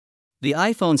The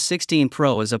iPhone 16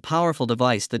 Pro is a powerful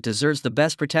device that deserves the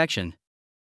best protection.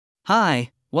 Hi,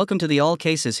 welcome to the All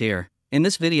Cases Here. In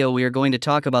this video we are going to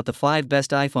talk about the 5 best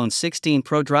iPhone 16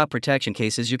 Pro drop protection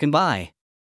cases you can buy.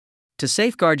 To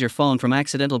safeguard your phone from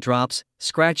accidental drops,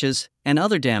 scratches, and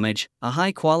other damage, a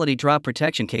high-quality drop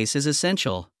protection case is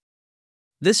essential.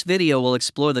 This video will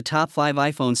explore the top 5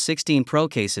 iPhone 16 Pro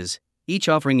cases, each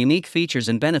offering unique features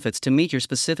and benefits to meet your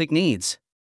specific needs.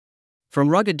 From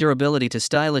rugged durability to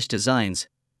stylish designs,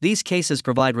 these cases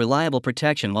provide reliable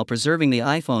protection while preserving the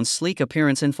iPhone's sleek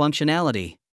appearance and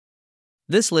functionality.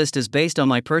 This list is based on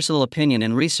my personal opinion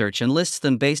and research and lists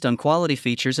them based on quality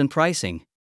features and pricing.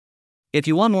 If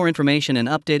you want more information and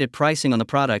updated pricing on the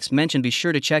products mentioned, be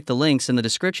sure to check the links in the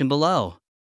description below.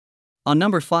 On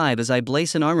number 5 is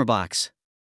iBlazon Armor Box.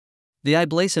 The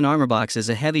iBlazon Armor Box is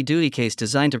a heavy-duty case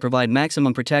designed to provide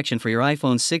maximum protection for your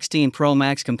iPhone 16 Pro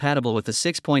Max compatible with the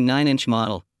 6.9-inch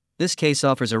model. This case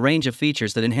offers a range of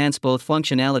features that enhance both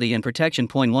functionality and protection.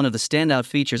 One of the standout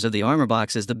features of the Armor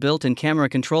Box is the built-in camera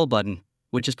control button,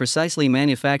 which is precisely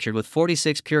manufactured with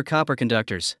 46 pure copper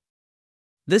conductors.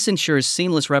 This ensures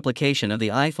seamless replication of the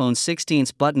iPhone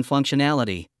 16's button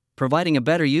functionality, providing a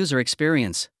better user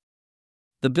experience.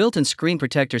 The built-in screen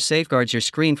protector safeguards your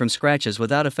screen from scratches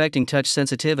without affecting touch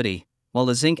sensitivity, while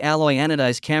the zinc alloy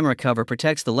anodized camera cover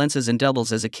protects the lenses and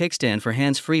doubles as a kickstand for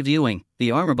hands-free viewing.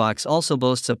 The Armor Box also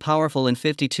boasts a powerful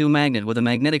N52 magnet with a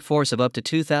magnetic force of up to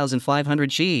 2,500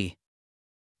 G.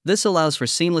 This allows for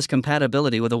seamless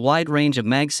compatibility with a wide range of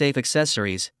MagSafe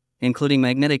accessories, including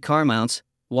magnetic car mounts,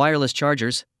 wireless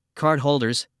chargers, card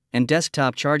holders, and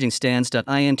desktop charging stands.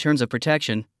 In terms of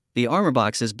protection, the Armor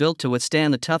Box is built to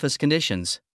withstand the toughest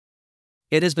conditions.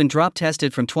 It has been drop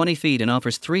tested from 20 feet and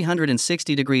offers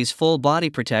 360 degrees full body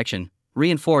protection,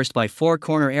 reinforced by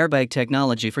 4-corner airbag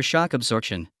technology for shock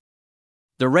absorption.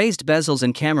 The raised bezels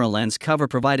and camera lens cover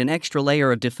provide an extra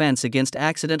layer of defense against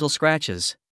accidental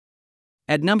scratches.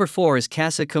 At number 4 is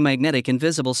AllCasesHere Magnetic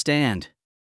Invisible Stand.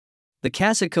 The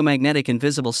AllCasesHere Magnetic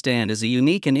Invisible Stand is a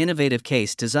unique and innovative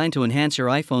case designed to enhance your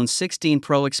iPhone 16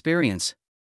 Pro experience.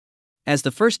 As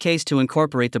the first case to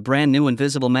incorporate the brand new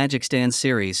Invisible Magic Stand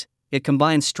series, it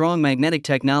combines strong magnetic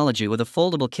technology with a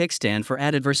foldable kickstand for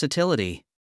added versatility.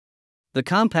 The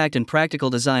compact and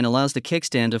practical design allows the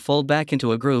kickstand to fold back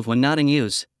into a groove when not in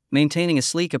use, maintaining a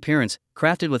sleek appearance.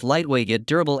 Crafted with lightweight yet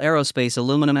durable aerospace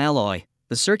aluminum alloy,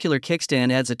 the circular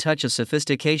kickstand adds a touch of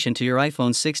sophistication to your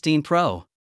iPhone 16 Pro.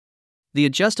 The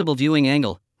adjustable viewing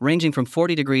angle, ranging from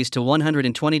 40 degrees to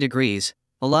 120 degrees,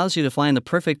 allows you to find the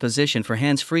perfect position for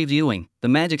hands-free viewing. The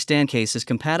Magic Stand case is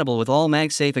compatible with all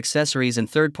MagSafe accessories and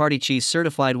third-party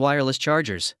Qi-certified wireless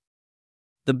chargers.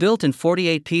 The built-in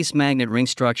 48-piece magnet ring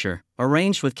structure,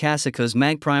 arranged with AllCasesHere's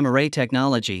MagPrime array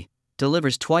technology,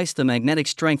 delivers twice the magnetic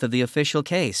strength of the official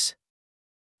case.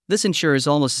 This ensures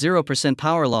almost 0%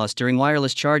 power loss during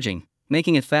wireless charging,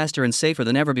 making it faster and safer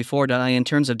than ever before. In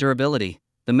terms of durability,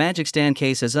 the Magic Stand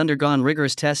case has undergone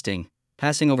rigorous testing,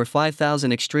 passing over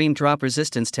 5,000 extreme drop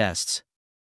resistance tests.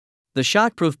 The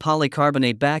shockproof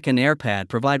polycarbonate back and air pad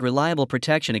provide reliable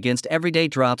protection against everyday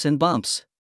drops and bumps.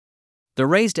 The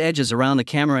raised edges around the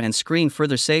camera and screen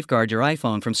further safeguard your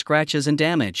iPhone from scratches and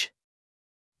damage.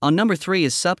 On number 3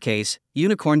 is Subcase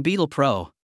Unicorn Beetle Pro.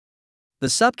 The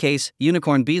Subcase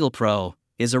Unicorn Beetle Pro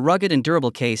is a rugged and durable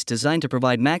case designed to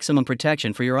provide maximum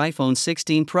protection for your iPhone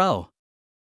 16 Pro.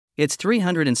 Its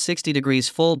 360 degrees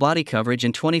full body coverage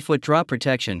and 20-foot drop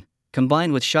protection,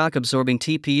 combined with shock-absorbing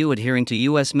TPU adhering to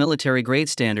U.S. military-grade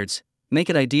standards, make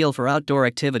it ideal for outdoor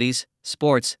activities,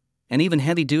 sports, and even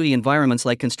heavy-duty environments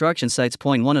like construction sites.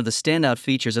 One of the standout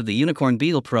features of the Unicorn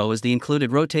Beetle Pro is the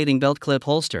included rotating belt clip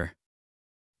holster.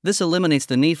 This eliminates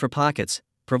the need for pockets,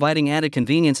 providing added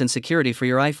convenience and security for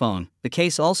your iPhone. The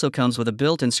case also comes with a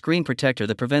built-in screen protector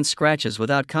that prevents scratches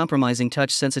without compromising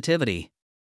touch sensitivity.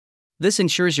 This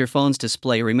ensures your phone's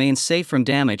display remains safe from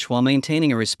damage while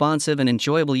maintaining a responsive and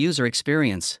enjoyable user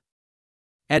experience.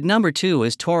 At number 2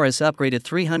 is Taurus Upgraded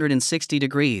 360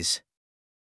 Degrees.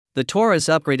 The Taurus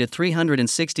Upgraded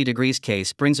 360 Degrees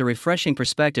case brings a refreshing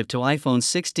perspective to iPhone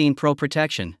 16 Pro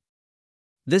protection.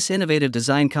 This innovative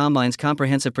design combines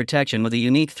comprehensive protection with a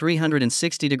unique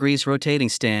 360 degrees rotating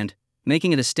stand,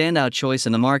 making it a standout choice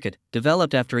in the market.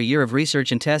 Developed after a year of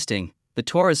research and testing, the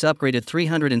Taurus Upgraded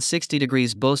 360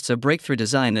 Degrees boasts a breakthrough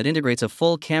design that integrates a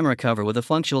full camera cover with a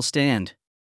functional stand.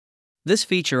 This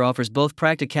feature offers both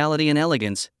practicality and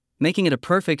elegance, making it a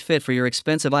perfect fit for your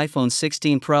expensive iPhone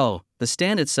 16 Pro. The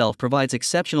stand itself provides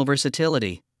exceptional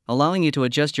versatility, allowing you to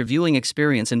adjust your viewing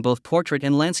experience in both portrait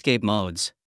and landscape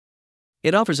modes.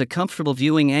 It offers a comfortable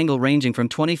viewing angle ranging from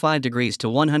 25 degrees to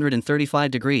 135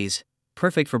 degrees,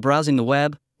 perfect for browsing the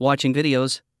web, watching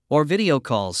videos, or video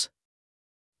calls.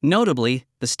 Notably,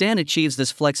 the stand achieves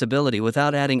this flexibility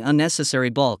without adding unnecessary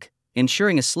bulk,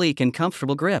 ensuring a sleek and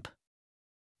comfortable grip.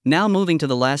 Now moving to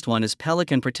the last one is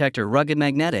Pelican Protector Rugged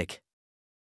Magnetic.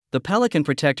 The Pelican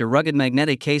Protector Rugged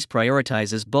Magnetic case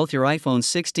prioritizes both your iPhone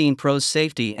 16 Pro's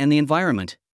safety and the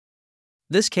environment.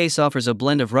 This case offers a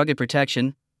blend of rugged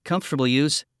protection, comfortable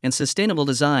use, and sustainable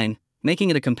design, making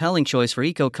it a compelling choice for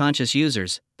eco-conscious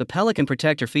users. The Pelican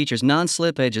Protector features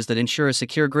non-slip edges that ensure a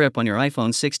secure grip on your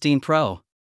iPhone 16 Pro.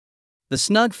 The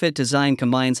snug fit design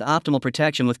combines optimal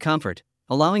protection with comfort,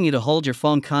 allowing you to hold your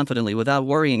phone confidently without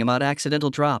worrying about accidental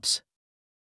drops.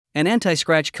 An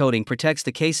anti-scratch coating protects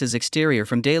the case's exterior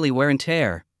from daily wear and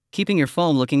tear, keeping your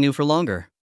phone looking new for longer.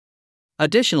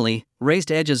 Additionally,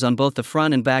 raised edges on both the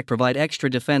front and back provide extra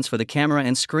defense for the camera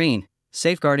and screen,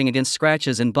 safeguarding against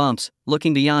scratches and bumps.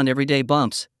 Looking beyond everyday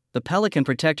bumps, the Pelican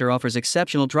Protector offers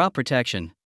exceptional drop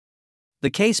protection. The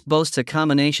case boasts a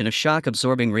combination of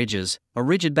shock-absorbing ridges, a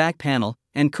rigid back panel,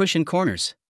 and cushioned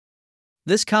corners.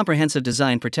 This comprehensive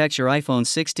design protects your iPhone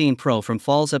 16 Pro from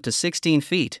falls up to 16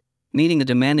 feet, meeting the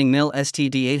demanding MIL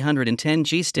STD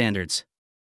 810G standards.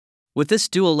 With this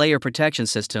dual-layer protection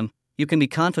system, you can be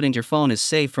confident your phone is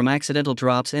safe from accidental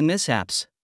drops and mishaps.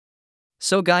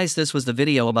 So guys, this was the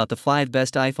video about the 5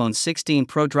 best iPhone 16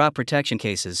 Pro drop protection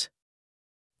cases.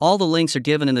 All the links are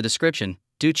given in the description,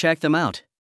 do check them out.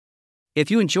 If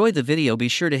you enjoyed the video, be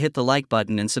sure to hit the like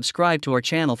button and subscribe to our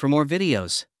channel for more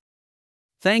videos.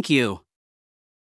 Thank you.